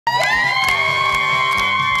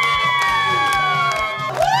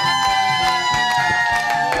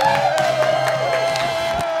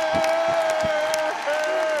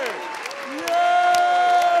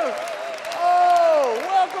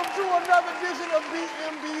edition of the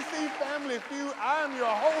NBC Family Feud. I am your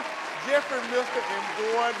host, Jeffrey Mister, and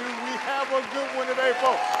boy, do we have a good one today,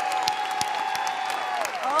 folks.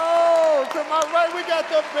 Oh, to my right, we got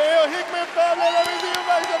the Bell Hickman family. Let me see you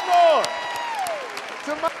make some noise.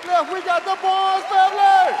 To my left, we got the Barnes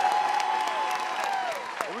family.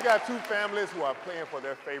 And we got two families who are playing for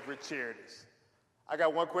their favorite charities. I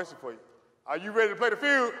got one question for you. Are you ready to play the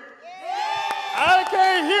feud? Yeah. I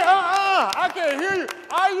can't hear, I can't hear you.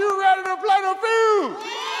 Are you ready to play the feud?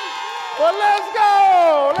 Yeah. Well, let's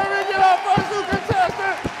go. Let me get our first two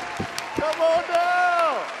contestants. Come on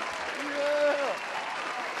down. Yeah.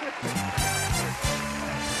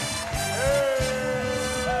 Hey.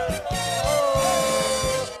 Oh.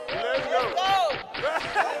 Let's go.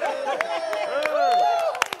 Hey.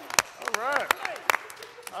 All right.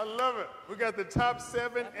 I love it. We got the top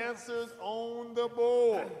 7 answers on the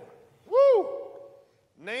board. Woo!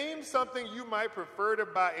 Name something you might prefer to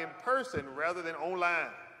buy in person rather than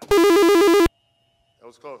online. That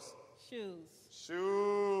was close. Shoes.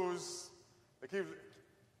 Shoes.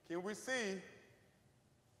 Can we see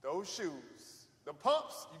those shoes? The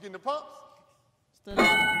pumps? You getting the pumps?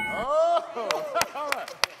 Oh, all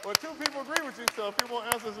right. Well, 2 people agree with you, so a few more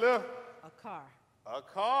answers left. A car. A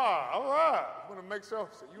car. All right. I want to make sure.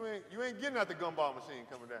 So you ain't getting out the gumball machine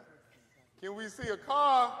coming down. Can we see a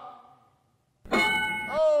car?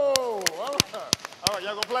 Oh, all right. All right,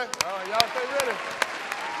 y'all gonna play? All right, y'all stay ready.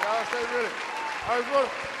 Y'all stay ready. All right, brother,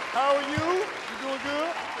 how are you? You doing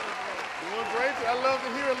good? Doing great. I love to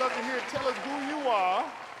hear it, love to hear it. Tell us who you are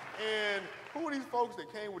and who are these folks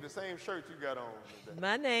that came with the same shirt you got on today?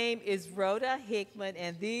 My name is Rhoda Hickman,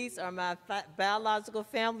 and these are my biological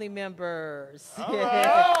family members. All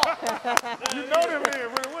right. You know them then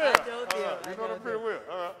pretty well. I know them. Right. You know them pretty well.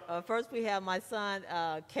 All right. First, we have my son,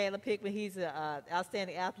 Caleb Hickman. He's an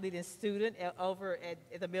outstanding athlete and student over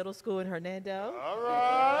at the middle school in Hernando. All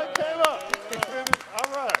right, Caleb.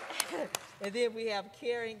 All right. And then we have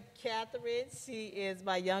Karen Catherine. She is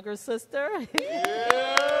my younger sister.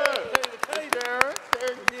 Yeah. Hey, Karen.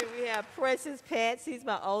 And then we have Precious Pat. She's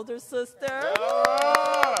my older sister. All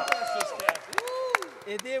right.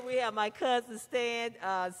 And then we have my cousin Stan,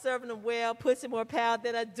 serving them well, pushing more power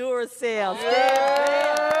than a Duracell.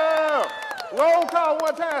 Yeah. Roll call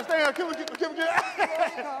one time. Stan, can we get Roll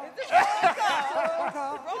call.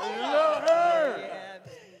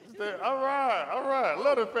 All right.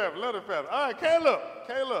 Love the family. All right, Caleb.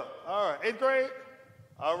 All right, 8th grade.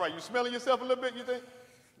 All right, you smelling yourself a little bit, you think?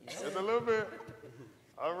 Just a little bit.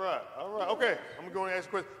 All right. Okay, I'm going to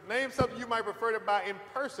ask you a question. Name something you might prefer to buy in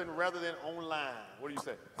person rather than online. What do you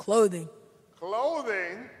say? Clothing.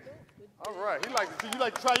 Clothing? All right. You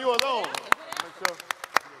like to try yours on.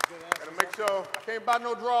 Gotta make sure. I can't buy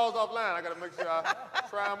no drawers offline. I gotta make sure I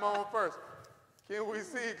try them on first. Can we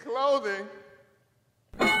see clothing?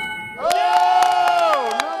 Oh!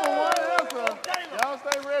 Number 1 answer. Y'all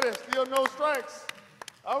stay ready. Still no strikes.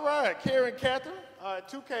 All right, Karen Catherine. All right,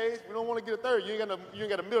 2 Ks. We don't want to get a third. You ain't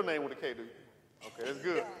got a middle name with a K, do you? Okay, that's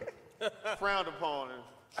good. Frowned upon.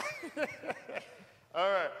 All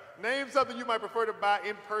right. Name something you might prefer to buy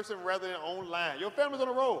in person rather than online. Your family's on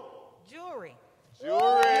the road. Jewelry.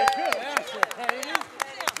 Jewelry.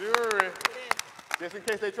 Jewelry. Just in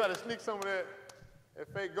case they try to sneak some of that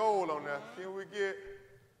fake gold on there.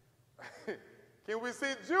 Can we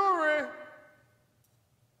see jewelry?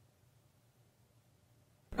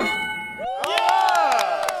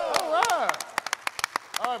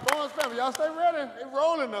 All right, Barnes family, y'all stay ready. They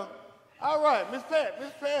rolling though. All right, Miss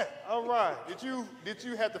Pat. All right. Did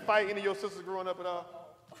you have to fight any of your sisters growing up at all?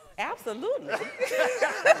 Absolutely. It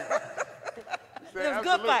was a Absolutely.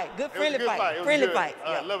 good fight. Good friendly fight. Friendly fight.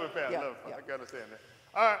 All right, love it, Pat. Love it. I can understand that.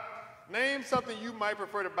 All right. Name something you might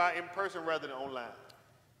prefer to buy in person rather than online.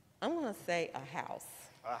 I'm going to say a house.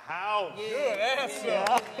 A house. Yeah. Good answer.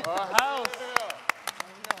 Yeah. A house.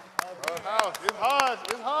 A house. It's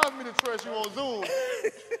hard for me to trust you on Zoom.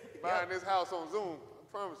 Buying this house on Zoom. I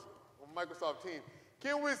promise you. On Microsoft Teams.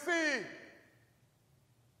 Can we see?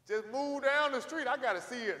 Just move down the street. I got to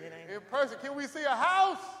see it in person. Can we see a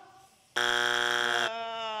house?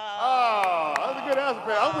 Oh, that's a good answer,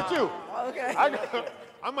 Pat. I'm with you. Okay.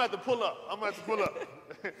 I'm going to have to pull up.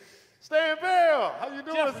 Stan Bell, how you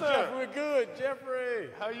doing, sir? Jeffrey, we're good, Jeffrey.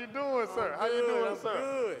 How you doing, sir? How you doing, sir?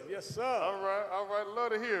 Good, yes, sir. All right. Love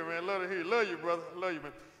to hear, man. Love to hear. Love you, brother. Love you,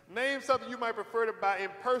 man. Name something you might prefer to buy in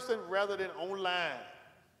person rather than online.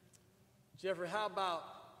 Jeffrey, how about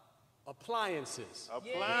appliances?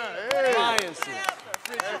 Appliances.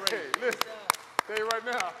 Hey, listen. Tell you right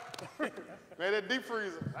now. Man, that deep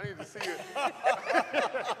freezer, I need to see it.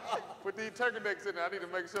 Put these turkey necks in there. I need to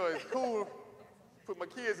make sure it's cool. Put my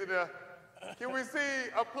kids in there. Can we see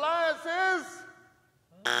appliances?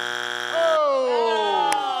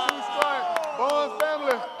 Oh! 2 strikes. Barnes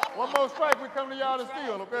family, 1 more strike. We come to y'all to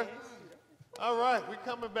steal, okay? All right, we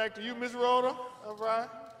coming back to you, Miss Rhoda. All right.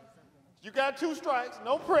 You got 2 strikes,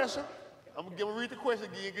 no pressure. I'm gonna read the question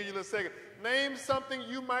again, give you a little second. Name something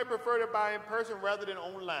you might prefer to buy in person rather than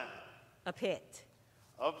online. A pet.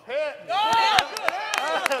 A pet. Good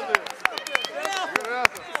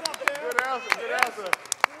answer. Good answer. Good answer.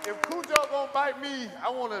 If Cujo gonna bite me, I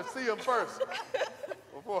want to see him first.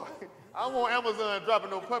 Before I want Amazon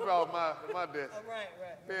dropping no puppy off my desk. Right.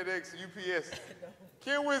 FedEx, UPS.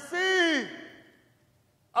 Can we see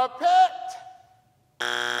a pet?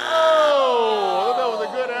 Oh, that was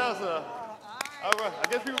a good answer. All right. I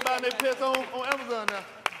guess people buying their pets on Amazon now.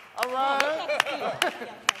 All right.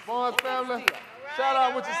 Barnes family. Shout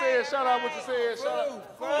out what you said. Shout out what you said. Shout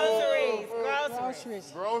out.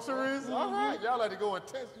 Groceries. All right. Y'all like to go and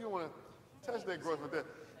test. You want to touch that grocery there.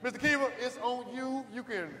 Mr. Kiva, it's on you. You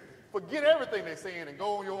can forget everything they're saying and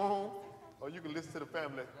go on your own, or you can listen to the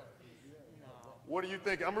family. What do you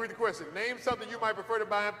think? I'm going to read the question. Name something you might prefer to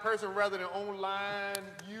buy in person rather than online.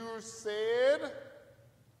 You said?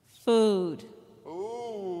 Food.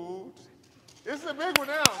 Food. This is a big one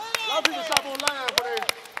now. A lot of people shop online for their,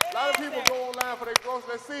 a lot of people go online for their groceries.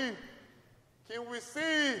 Let's see. Can we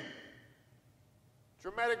see?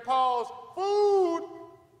 Dramatic pause. Food.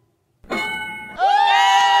 Oh!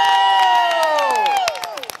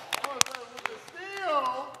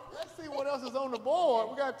 Let's see what else is on the board.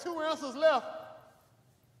 We got 2 answers left.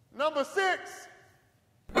 Number 6.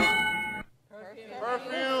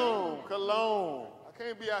 Perfume. Cologne. I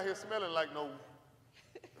can't be out here smelling like no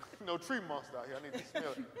tree monster out here. I need to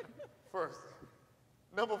smell it first.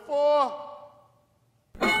 Number 4.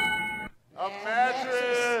 A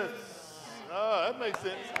mattress. Oh, that makes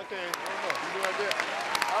sense. Okay. You do like that.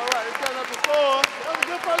 All right, it's coming up to 4. That was a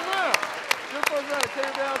good first round. Good first round. It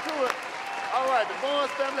came down to it. All right, the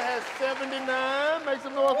Barnes family has 79. Make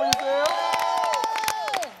some noise for yourself.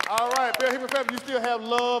 All right, Bill Hickman family, you still have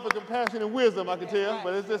love and compassion and wisdom, I can tell,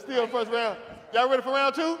 but it's just still first round. Y'all ready for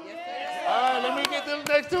round 2? Yes, sir. All right, let me get to the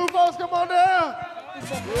next 2 folks. Come on down.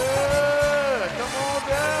 Yeah, come on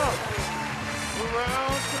down.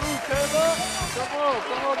 Round 2, Taylor. Come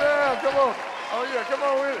on down, come on. Oh yeah, come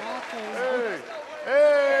on with it.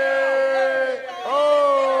 Hey,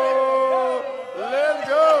 oh, let's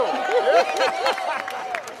go.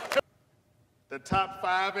 The top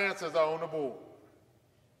 5 answers are on the board.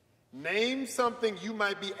 Name something you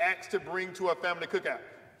might be asked to bring to a family cookout.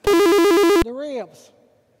 The ribs.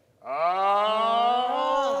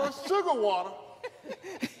 Sugar water.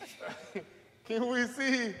 Can we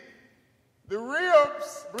see the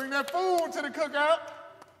ribs? Bring that food to the cookout.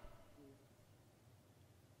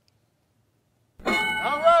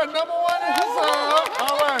 All right, number 1 answer.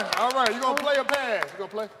 All right. You gonna play or pass? You gonna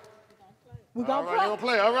play? We gonna play. You gonna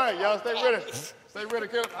play? All right, y'all stay ready. Stay ready,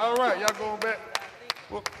 Kelly. All right, y'all going back.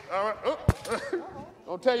 Well, all right.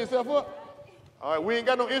 Don't tear yourself up. All right, we ain't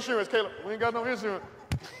got no insurance, Caleb. We ain't got no insurance.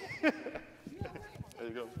 There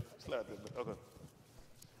you go. Slap this. Okay.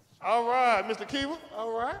 All right, Mr. Kiva.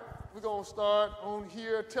 All right. We're going to start on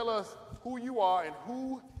here. Tell us who you are and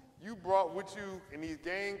who you brought with you in these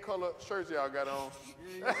gang color shirts y'all got on.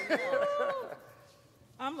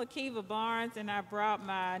 I'm Lakiva Barnes, and I brought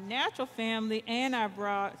my natural family, and I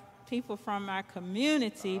brought people from my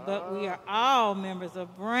community, but we are all members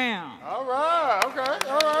of Brown. All right, okay,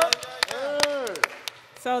 all right. Hey.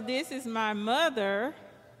 So this is my mother,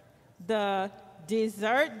 the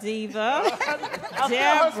dessert diva,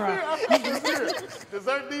 Deborah.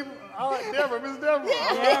 Dessert diva, all right, Deborah, Miss Deborah.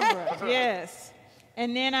 Deborah, yes.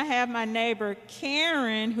 And then I have my neighbor,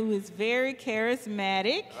 Karen, who is very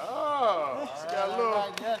charismatic. Oh, she got a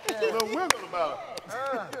little wiggle about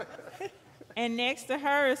it. And next to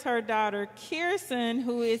her is her daughter, Kirsten,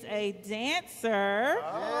 who is a dancer.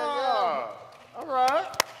 Ah, all right.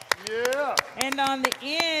 Yeah. And on the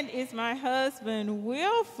end is my husband,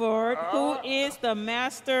 Wilford, who is the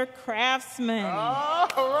master craftsman. All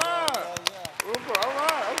right. Wilford, all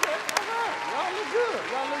right. Okay, all right. Y'all look good.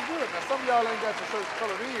 Y'all look good. Now, some of y'all ain't got your shirts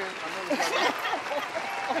colored in. I know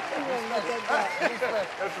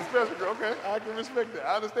that's a special girl. Okay, I can respect that. I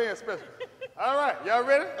understand special. All right, y'all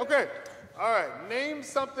ready? Okay. All right, name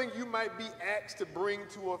something you might be asked to bring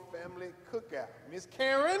to a family cookout. Miss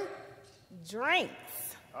Karen?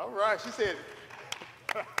 Drinks. All right, she said.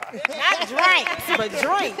 Not drinks, but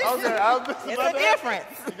drinks. Okay, It's a difference.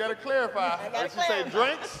 You got to clarify. She say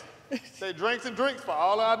drinks. Say drinks and drinks for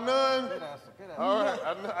all our all right,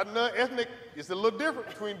 our non-ethnic. It's a little different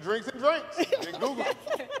between drinks and drinks.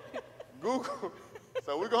 Google.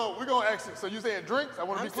 So we're gonna ask you. So you saying drinks? I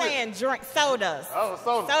want to be I'm clear. saying drink sodas. Oh,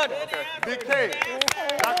 soda. Soda. Okay. Big K.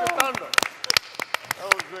 Dr. Thunder.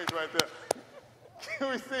 Those drinks right there. Can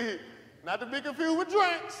we see, not to be confused with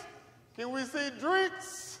drinks, can we see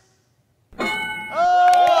drinks?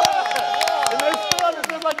 Oh! And they spelled it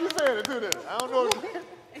just like you said it too then. I don't know.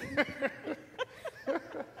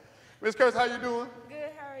 Miss Curtis, how you doing?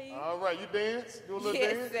 Good, how are you? All right, you dance? Do a little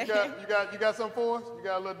Yes, dance? sir. You got something for us? You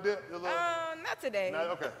got a little dip? A little... Not today.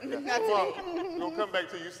 Okay. Yeah. Not Well, today. we're going to come back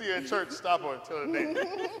to you. You see her in church, stop her and tell her name.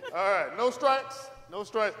 All right, no strikes. No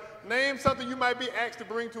strikes. Name something you might be asked to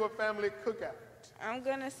bring to a family cookout. I'm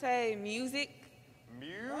going to say music.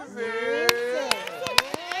 Music.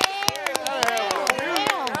 Gotta have a little music.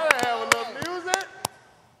 Gotta have a little music.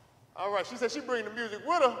 All right, she said she bring the music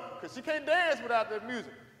with her because she can't dance without that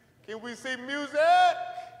music. Can we see music?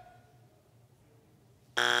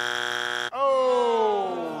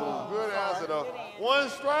 Oh, good answer though. One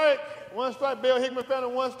strike, Bill Hickman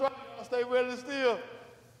family, one strike. Stay ready to steal.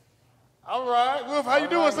 All right, Wolf, how you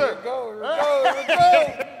doing, sir? Here we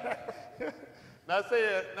go. Not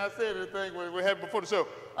saying anything we had before the show.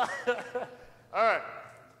 All right,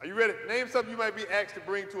 are you ready? Name something you might be asked to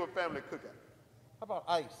bring to a family cookout. How about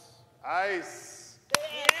ice? Ice.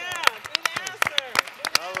 Yeah, good answer.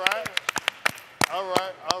 All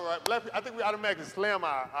right. Black people, I think we automatically slam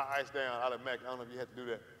our ice down automatically. I don't know if you had to do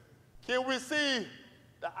that. Can we see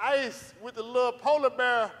the ice with the little polar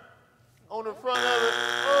bear on the front of it?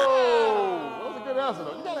 Oh, that was a good answer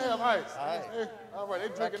though. You gotta have ice. All right, they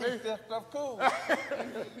drinking. Keep that stuff cool.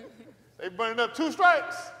 They burning up. Two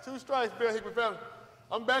strikes, Bill Hickman family.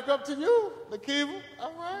 I'm back up to you, Lakeeva.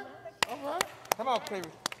 All right. Come on, baby.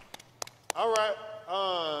 All right,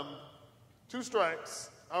 2 strikes.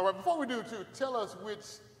 All right, before we do 2, tell us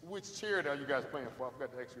which charity are you guys playing for? I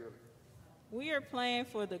forgot to ask you earlier. We are playing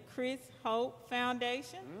for the Chris Hope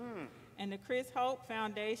Foundation. And the Chris Hope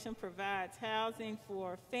Foundation provides housing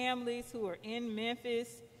for families who are in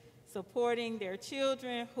Memphis, supporting their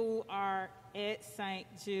children who are at St.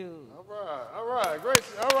 Jude. All right, great,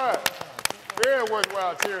 all right. Very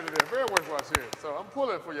worthwhile charity there, very worthwhile charity. So I'm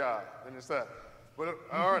pulling for y'all in this side. But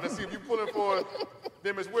all right, let's see if you're pulling for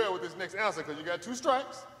them as well with this next answer, because you got 2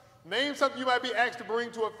 strikes. Name something you might be asked to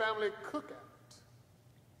bring to a family cookout.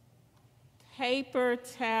 Paper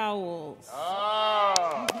towels.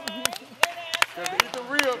 Ah. Because to eat the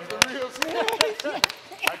ribs.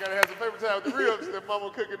 I got to have some paper towels with the ribs that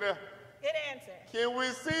mama cooking there. Good answer. Can we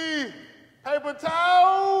see paper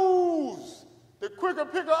towels? The quicker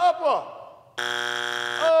picker upper.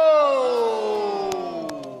 Oh.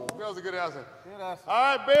 That was a good answer. All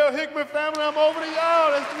right, Bill Hickman family, I'm over to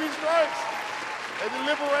y'all. That's 3 strikes. They're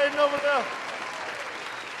deliberating over there.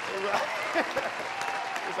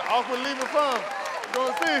 It's an awkward leaving fun. We're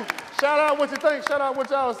going to see. Shout out what you think. Shout out what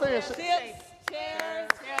y'all are saying.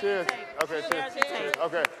 Cheers. Okay, cheers.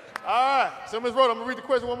 Okay. All right. So, Ms. Rhoda, I'm going to read the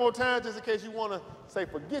question one more time just in case you want to say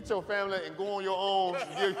forget your family and go on your own.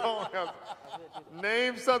 Give your own answer.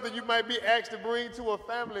 Name something you might be asked to bring to a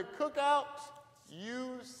family cookout.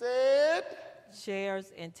 You said?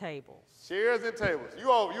 Chairs and tables. Chairs and tables.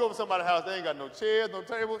 You over somebody's house, they ain't got no chairs, no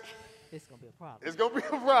tables. It's going to be a problem. It's going to be a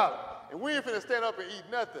problem. And we ain't finna stand up and eat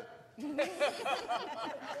nothing.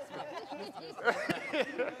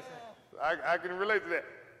 I can relate to that.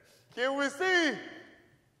 Can we see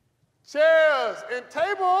chairs and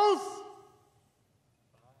tables?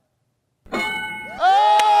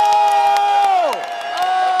 Oh!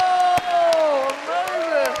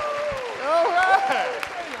 Amazing. All right.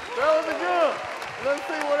 That was good. Let's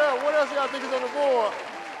see what else. What else y'all think is on the board?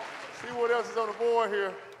 See what else is on the board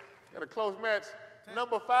here. Got a close match.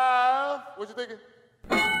 Number 5. What you thinking?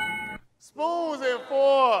 Spoons and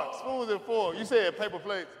forks. You said paper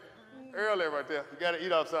plates earlier right there. You got to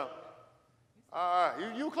eat off something. All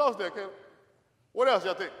right. You close there, Caleb. What else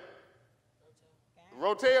y'all think?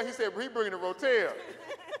 Rotel. He said he bringing the Rotel.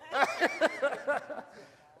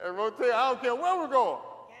 And Rotel, I don't care where we're going.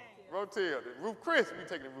 Rotel. The Roof Chris, we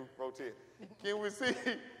taking the Roof Rotel. Can we see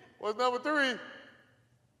what's number 3?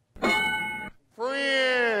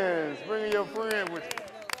 Friends. Bringing your friend with you.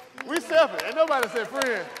 We selfish. Ain't nobody said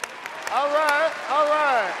friend. All right.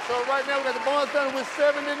 So right now we got the Barnes family with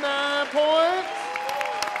 79 points.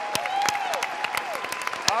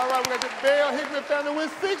 All right, we got the Bell Hickman family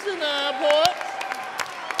with 69 points.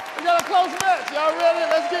 We got a close match. Y'all ready?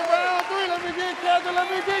 Let's get round 3. Let me get Catherine. Let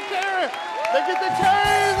me get Karen. Let's get the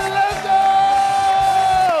chains and let's go!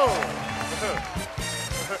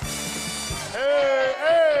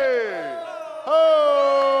 Hey.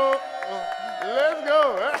 Oh, let's go.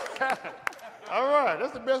 All right,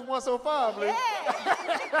 that's the best one so far, I believe.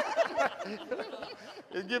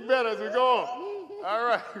 It's getting better as we go on. All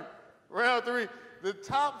right. Round 3. The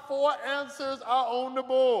top 4 answers are on the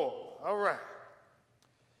board. All right.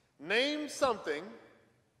 Name something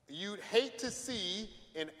you'd hate to see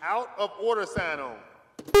an out of order sign on.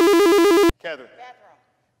 Catherine.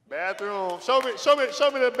 Bathroom. Show me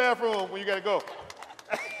the bathroom when you gotta go.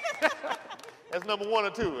 That's number 1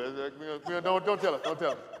 or 2. Don't tell us. Don't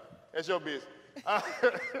tell us. That's your business.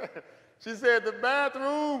 She said the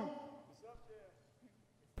bathroom.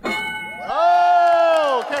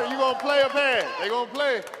 Oh, Catherine, you gonna play or pass? They gonna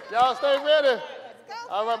play. Y'all stay ready.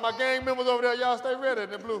 All right, my gang members over there, y'all stay ready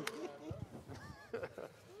in the blue.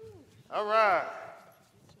 All right.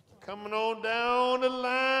 Coming on down the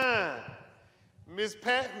line. Miss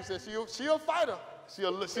Pat, who said she a fighter. She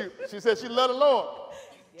said she love the Lord.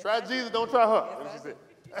 Try Jesus, don't try her. That's what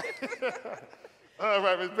she said. All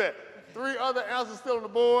right, Miss Pat. 3 other answers still on the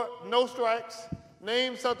board. No strikes.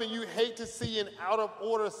 Name something you hate to see an out of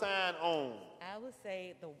order sign on. I would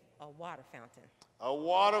say a water fountain. A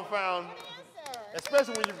water fountain.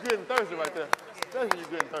 Especially when you're good and thirsty right there. Especially when you're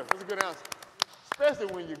good and thirsty. That's a good answer. Especially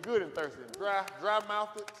when you're good and thirsty.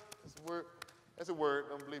 Dry-mouthed. That's a word. That's a word.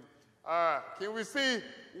 Don't believe me. All right. Can we see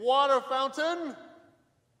water fountain?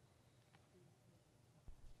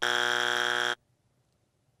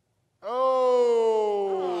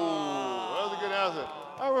 Oh, that was a good answer.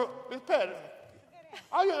 All right, Miss Pat,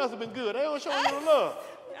 all your answers been good. They don't show you no love.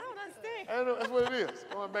 I don't understand. That's what it is.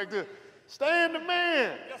 Going back to Stan the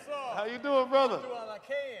man. Yes, sir. How you doing, brother? Do all I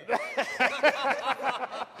can.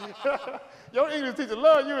 Your English teacher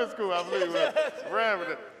love you in school, I believe.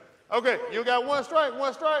 Right? Okay, you got 1 strike,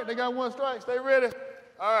 1 strike. They got 1 strike. Stay ready.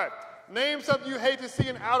 All right. Name something you hate to see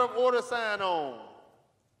an out of order sign on.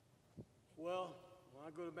 Well, when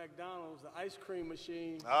I go to McDonald's, the ice cream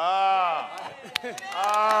machine. Stan,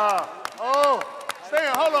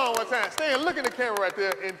 hold on one time. Stan, look at the camera right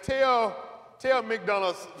there and tell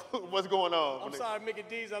McDonald's what's going on. I'm sorry, Mickey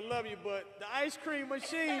D's, I love you, but the ice cream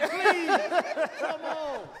machine, please. Come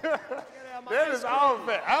on. That is our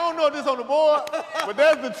fact. I don't know if this on the board, but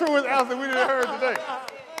that's the truest answer we done heard today.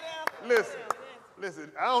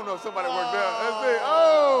 Listen, I don't know if somebody worked out. Let's see.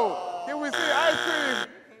 Oh, can we see ice cream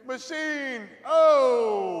machine?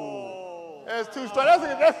 Oh, that's 2 strikes.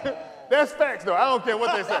 That's facts, though. I don't care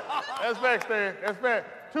what they say. That's facts, Stan. That's facts.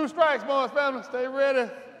 2 strikes, boys, family. Stay ready.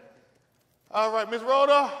 All right, Miss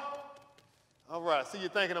Rhoda. All right, see you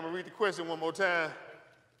thinking. I'm going to read the question one more time.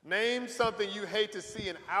 Name something you hate to see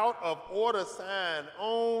an out-of-order sign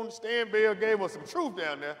on. Stan Bell gave us some truth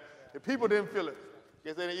down there. The people didn't feel it.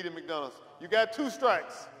 Guess they didn't eat at McDonald's. You got 2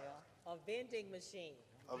 strikes. A vending machine.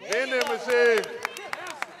 A vending machine.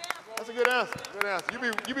 That's a good answer. Good answer.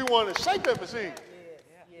 You be wanting to shake that machine.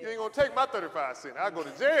 You ain't gonna take my 35 cents. I'll go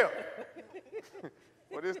to jail.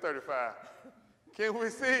 What is 35? Can we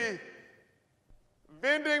see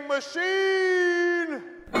vending machine?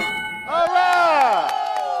 All right.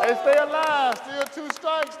 They stay alive. Still 2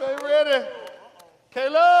 strikes. Stay ready.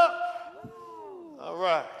 Caleb. All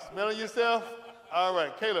right. Smelling yourself. All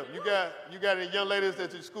right, Caleb, you got any young ladies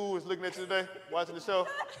at your school is looking at you today, watching the show?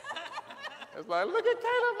 It's like, look at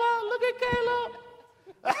Caleb, look at Caleb.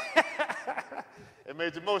 It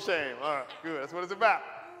made you more shame. All right, good. That's what it's about.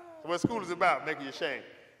 That's what school is about, making you ashamed.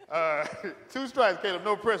 2 strikes, Caleb,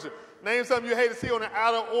 no pressure. Name something you hate to see on an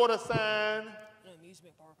out of order sign. An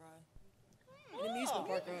amusement park ride. An amusement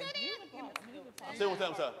park ride. Say one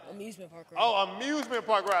time, sorry. Amusement park ride. Oh, amusement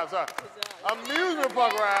park ride, sorry. Amusement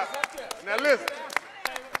park ride. Now listen,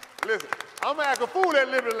 I'm gonna act a fool at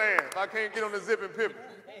Liberty Land if I can't get on the zip and pip.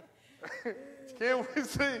 Can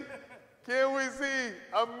we see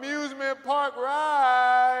amusement park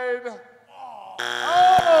ride?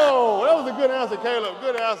 Oh, that was a good answer, Caleb.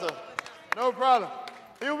 Good answer. No problem.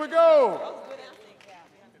 Here we go.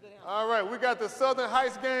 All right, we got the Southern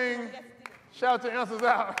Heights gang. Shout your answers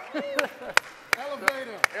out.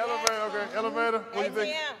 Elevator. Elevator, okay. Elevator. What do you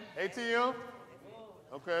think? ATM.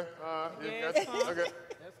 Okay. Okay.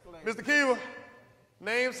 Mr. Kiva,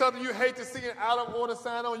 name something you hate to see an out of order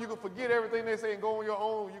sign on. You can forget everything they say and go on your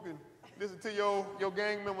own. You can listen to your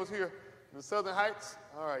gang members here in the Southern Heights.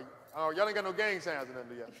 All right. Y'all ain't got no gang signs or nothing,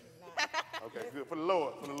 do y'all? Okay, good. For the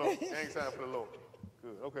Lord. Gang sign for the Lord.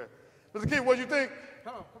 Good. Okay. Mr. Kiva, what do you think?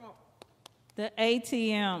 Come on. The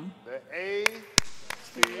ATM. The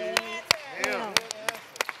ATM. Now,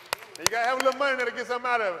 you gotta have a little money there to get something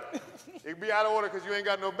out of it. It can be out of order because you ain't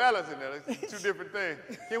got no balance in there. It's 2 different things.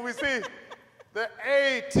 Can we see the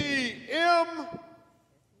ATM?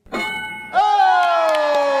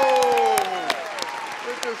 Oh!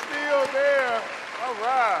 It's still there. All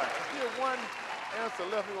right. Still 1 answer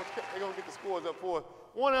left. They're going to get the scores up for us.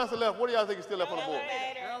 One answer left. What do y'all think is still left on the board?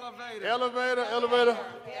 Elevator.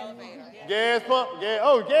 Gas pump.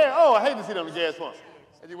 Oh, I hate to see them on the gas pump.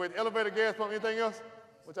 As you wait, elevator, gas pump, anything else?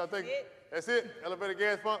 What y'all think? That's it? Elevator,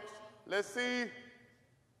 gas pump. Let's see.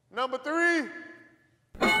 Number 3.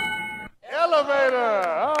 Elevator.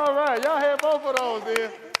 All right, y'all had both of those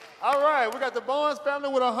then. All right, we got the Barnes family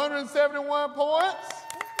with 171 points.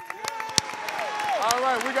 All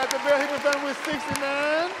right, we got the Bell Hickman family with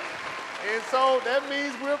 69. And so that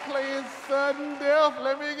means we're playing sudden death.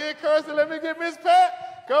 Let me get Kirsten, let me get Miss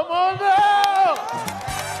Pat. Come on down.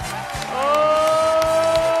 Oh,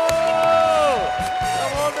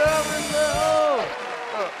 come on down, Miss Pat.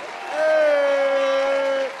 Oh,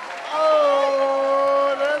 hey,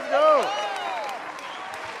 oh, let's go.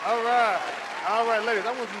 All right, ladies, I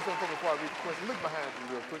want you to do something before I read the question. Look behind you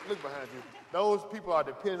real quick, look behind you. Those people are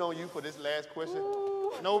depending on you for this last question.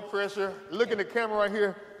 Ooh. No pressure. Look in the camera right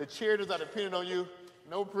here. The cheerleaders are depending on you.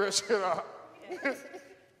 No pressure at all.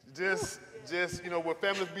 just, you know, will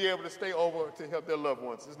families be able to stay over to help their loved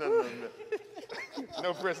ones? There's nothing other than that.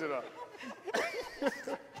 No pressure at all.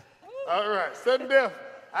 All right, sudden death.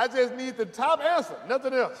 I just need the top answer,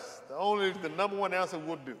 nothing else. The number one answer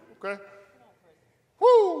will do, okay?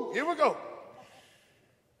 Woo, here we go.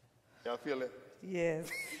 Y'all feel it? Yes.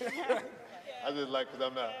 I just like, because I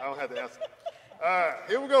don't have to answer. All right,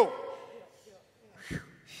 here we go.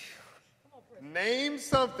 Name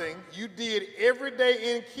something you did every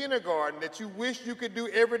day in kindergarten that you wish you could do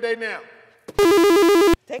every day now.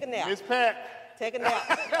 Take a nap. Miss Pat. Take a nap.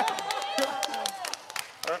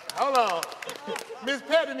 Hold on. Miss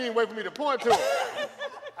Pat didn't even wait for me to point to her.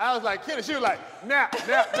 I was like, Kenny, she was like, nap.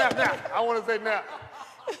 I want to say nap.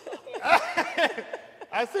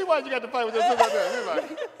 I see why you got to fight with your sister right there. She was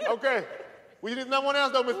like, okay. Will you do number one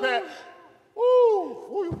else though, Miss Pat?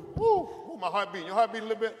 Woo, my heart beating. Your heart beating a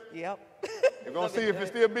little bit? Yep. You're going to see if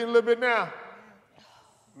it's still beating a little bit now.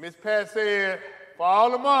 Miss Pat said, for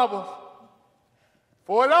all the marbles,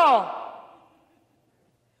 for it all,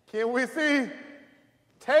 can we see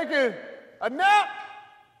taking a nap?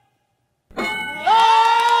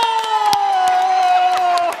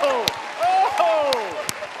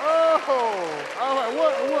 All right,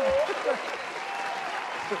 what?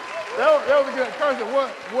 that was a good question. What? I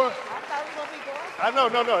thought it was going to be going. I know,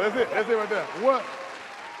 no, that's it right there.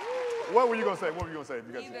 What were you going to say? What were you going to say?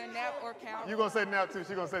 Either nap or count. You going to say nap too.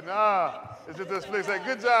 She going to say, nah. It's just this flick. Say,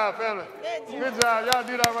 good job, family. Good job. Y'all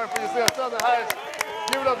did all right for yourself. Southern Heights.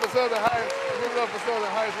 Give it up for Southern Heights. Give it up for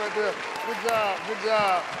Southern Heights right there. Good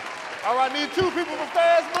job. All right, need 2 people for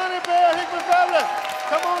fast money, Bell Hickman family.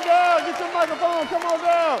 Come on down. Get your microphone. Come on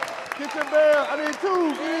down. Get your bell. I need 2.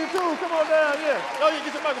 You need 2. Come on down. Yeah. Oh, yeah,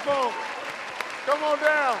 get your microphone. Come on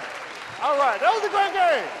down. All right. That was a great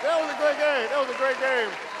game.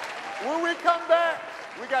 When we come back,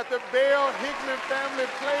 we got the Bell Hickman family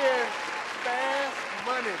playing fast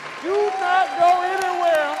money. Do not go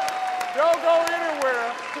anywhere. Don't go anywhere.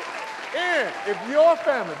 And if your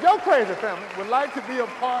family, your crazy family, would like to be a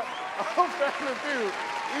part of Family Feud,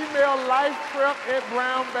 email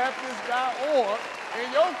lifeprep@brownbaptist.org, and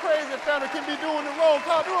your crazy family can be doing the roll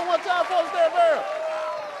call. Do it one time for us there, Bell.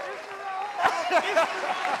 Hey,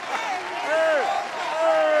 man.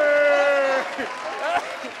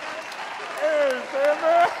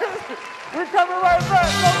 We're coming right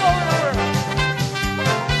back. Don't go anywhere.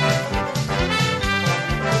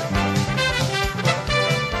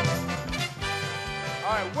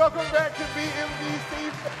 All right, welcome back to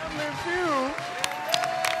BMBC Family Feud.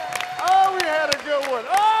 Oh, we had a good one.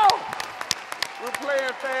 Oh! We're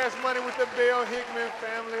playing fast money with the Bell Hickman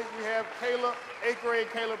family. We have Caleb, 8th grade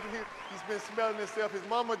Caleb here. He's been smelling himself. His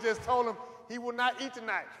mama just told him he will not eat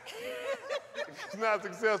tonight. He's not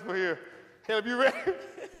successful here. Caleb, you ready?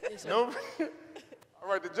 Yes, no? All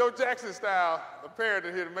right, the Joe Jackson style, the parent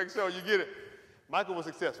here to make sure you get it. Michael was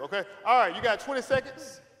successful, okay? All right, you got 20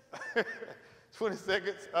 seconds. 20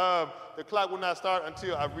 seconds. The clock will not start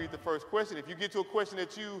until I read the first question. If you get to a question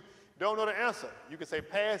that you don't know the answer, you can say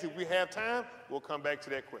pass. If we have time, we'll come back to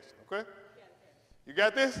that question, okay? You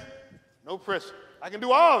got this? No pressure. I can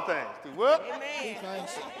do all things. Do what? Amen.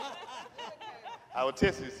 I will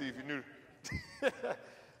test you to see if you knew.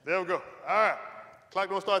 There we go. All right. Clock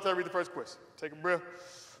don't start until I read the first question. Take a breath.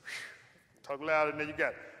 Talk louder, and then you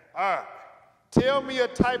got it. All right. Tell me a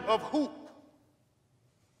type of hoop.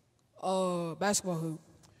 Basketball hoop.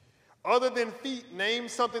 Other than feet, name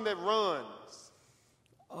something that runs.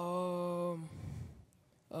 A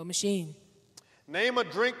machine. Name a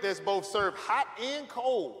drink that's both served hot and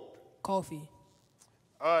cold. Coffee.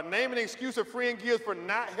 Name an excuse a friend gives for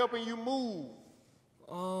not helping you move.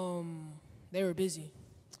 They were busy.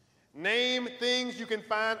 Name things you can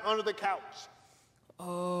find under the couch.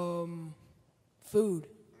 Food.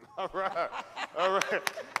 All right. All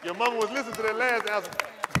right. Your mama was listening to that last answer.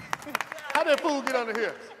 How did food get under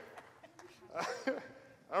here?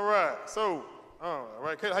 All right. So, all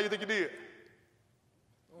right. Kayla, how you think you did?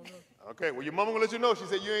 Okay. Well, your mama gonna let you know. She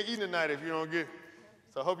said you ain't eating tonight if you don't get.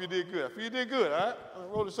 So I hope you did good. I feel you did good. All right.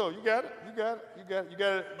 Roll the show. You got it. You got it. You got it. You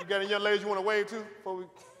got it. You got any young ladies you want to wave to before we?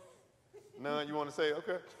 None. You want to say?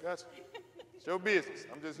 Okay. Gotcha. It's your business.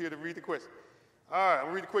 I'm just here to read the question. All right. I'm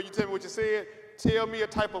gonna read the question. You tell me what you said. Tell me a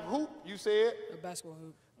type of hoop. You said. A basketball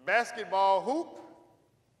hoop. Basketball hoop.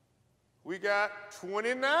 We got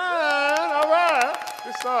 29. All right.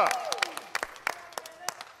 Good start.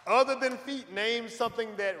 Other than feet, name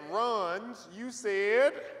something that runs. You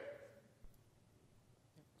said.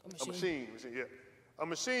 A machine. Yeah. A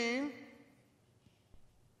machine.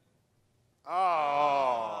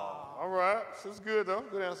 Oh. All right. This is good, though.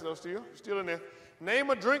 Good answer, though, still. You're still in there. Name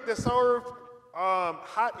a drink that's served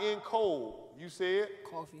hot and cold. You said?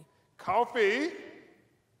 Coffee. Coffee.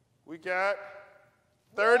 We got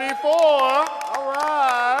 34. All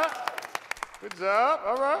right. Good job.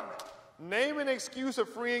 All right. Name an excuse a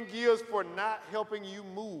friend gives for not helping you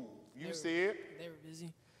move. You said? They were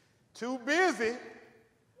busy. Too busy.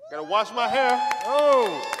 Gotta wash my hair.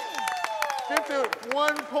 Oh.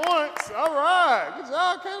 51 points. All right. Good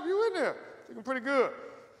job, Caleb. You in there. Looking pretty good.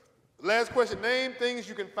 Last question. Name things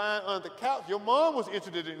you can find under the couch. Your mom was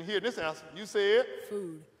interested in hearing this answer. You said?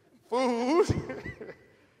 Food. Food.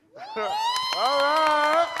 All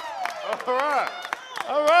right. All right.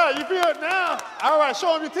 All right. You feel it now? All right.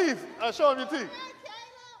 Show them your teeth. Show them your teeth.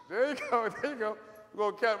 There you go. There you go.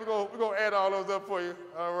 We're gonna add all those up for you.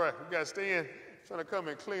 All right. We got Stan trying to come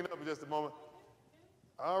and clean up in just a moment.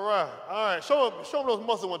 All right. All right. Show them those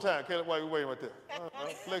muscles one time, Caleb, while you're waiting right there.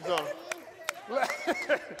 Flex on them.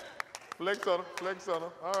 Flex on them. Flex on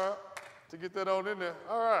them. All right. To get that on in there.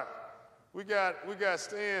 All right. We got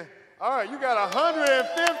Stan. All right. You got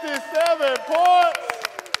 157 points.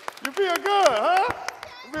 You feel good, huh?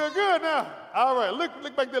 You feel good now. All right.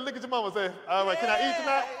 Look back there. Look at your mama. Say, all right. Can I eat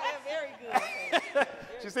tonight? Very good.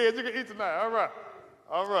 She said you can eat tonight. All right.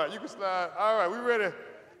 All right. You can slide. All right. We ready?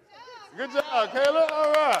 Good job, Kayla.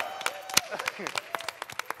 All right.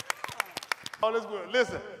 Oh, that's good.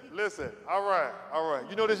 Listen. All right.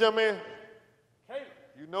 You know this young man?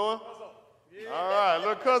 You know him? All right.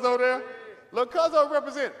 Little Cuzzo there. Little Cuzzo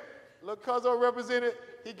represented.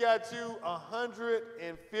 He got you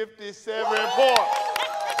 157 points.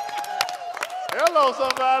 Hello,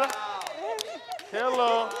 somebody.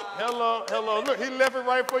 Hello. Look, he left it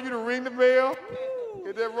right for you to ring the bell.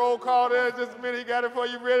 Get that roll call there in just a minute. He got it for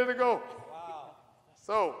you, ready to go. Wow.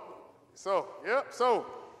 So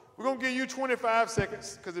we're going to give you 25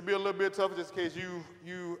 seconds because it'll be a little bit tougher just in case you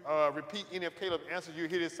repeat any of Caleb's answers. You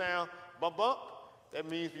hear this sound, bump. That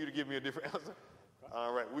means for you to give me a different answer.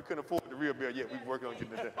 All right. We couldn't afford the real bill yet. We're working on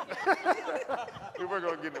getting it down. We're working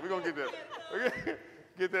on getting it. We're going to get that.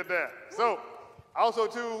 Get that down. So also,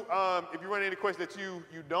 too, if you run any questions that you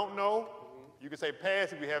don't know, you can say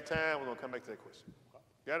pass if we have time. We're going to come back to that question.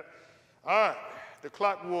 Got it? All right. The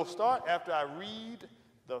clock will start after I read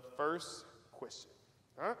the first question.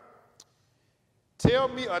 All right? Tell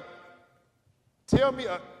me a.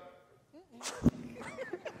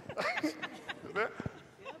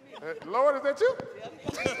 Lord, is that you?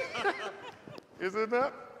 Is it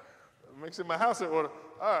not? Make sure my house in order.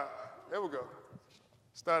 All right. There we go.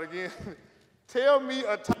 Start again. Tell me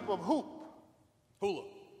a type of hoop. Hula.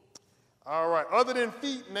 All right. Other than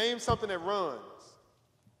feet, name something that runs.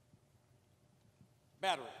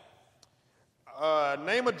 Battery.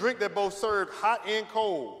 Name a drink that both served hot and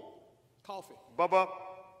cold. Coffee. Bubba.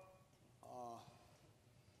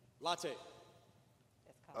 Latte.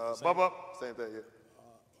 Bubba. Same thing, yeah.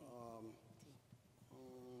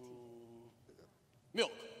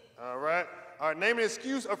 Milk. All right. Name an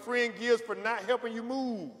excuse a friend gives for not helping you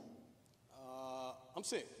move. I'm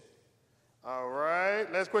sick. All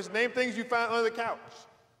right. Last question. Name things you find under the couch.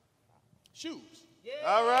 Shoes. Yeah.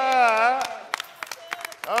 All right.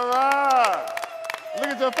 All right. Look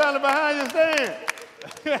at your family behind you stand.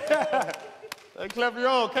 They clap your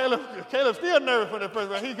own. Caleb's still nervous for the first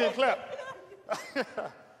round. He can clap.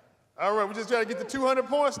 All right. We just try to get the 200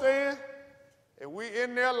 points, Stan. And we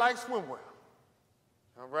in there like swimwear.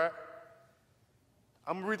 All right.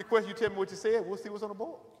 I'm going to read the question. You tell me what you said. We'll see what's on the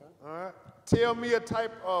board. Okay. All right. Tell me a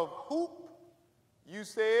type of hoop. You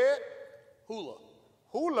said? Hula.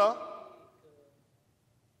 Hula.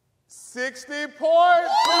 60 points is the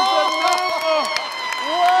number.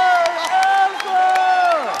 Word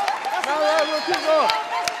answer. Now we'll keep going.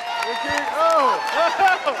 We'll keep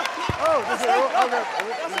Oh, this is, okay.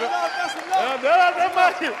 That's enough. That's enough. That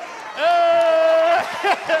might.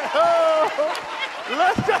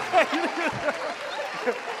 Let's go.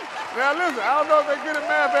 Now listen, I don't know if they get it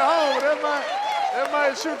mad at home, but they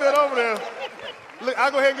might shoot that over there. Look,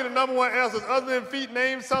 I'll go ahead and get the number one answers. Other than feet,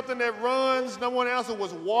 name something that runs. Number one answer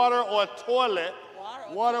was water or toilet.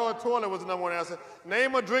 Water or toilet was the number one answer.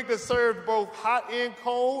 Name a drink that served both hot and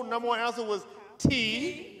cold. Number one answer was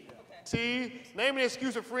tea. Tea. Name an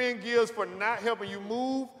excuse a friend gives for not helping you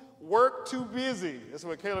move. Work, too busy. That's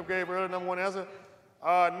what Caleb gave earlier, number one answer.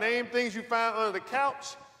 Name things you find under the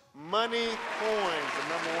couch. Money, coins, the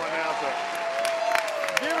number one answer.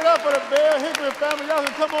 Give it up for the Bell Hickory family. Y'all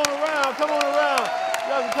can come on around, come on around.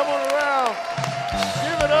 Y'all can come on around.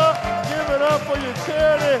 Give it up for your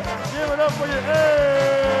charity. Give it up for your,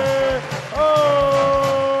 hey,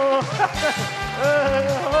 oh, hey,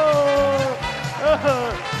 oh,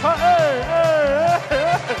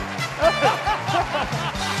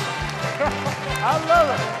 I love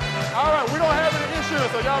it. All right, we don't have any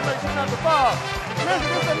insurance, so y'all make sure not to fall.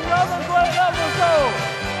 Listen, it's another great episode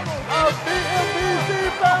of BMBC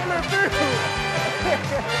Family Feud.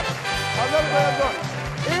 I love it, everybody.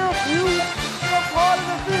 If you are part of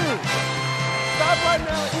the feud, stop right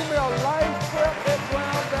now and email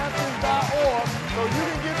lifeprep@groundbaptist.org so you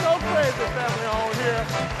can get your crazy family on here.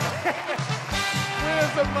 Win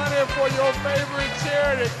some money for your favorite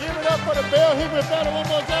charity. Give it up for the Bell Hickory family one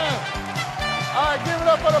more time. All right, give it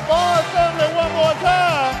up for the Barnes family one more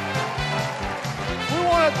time. We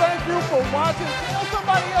want to thank you for watching. Tell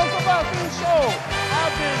somebody else about this show.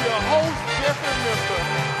 I've been your host, Jeffrey Mister.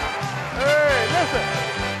 Hey, listen,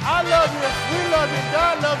 I love you, we love you,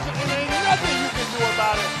 God loves you, and there ain't nothing you can do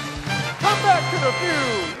about it. Come back to the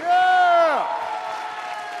Feud.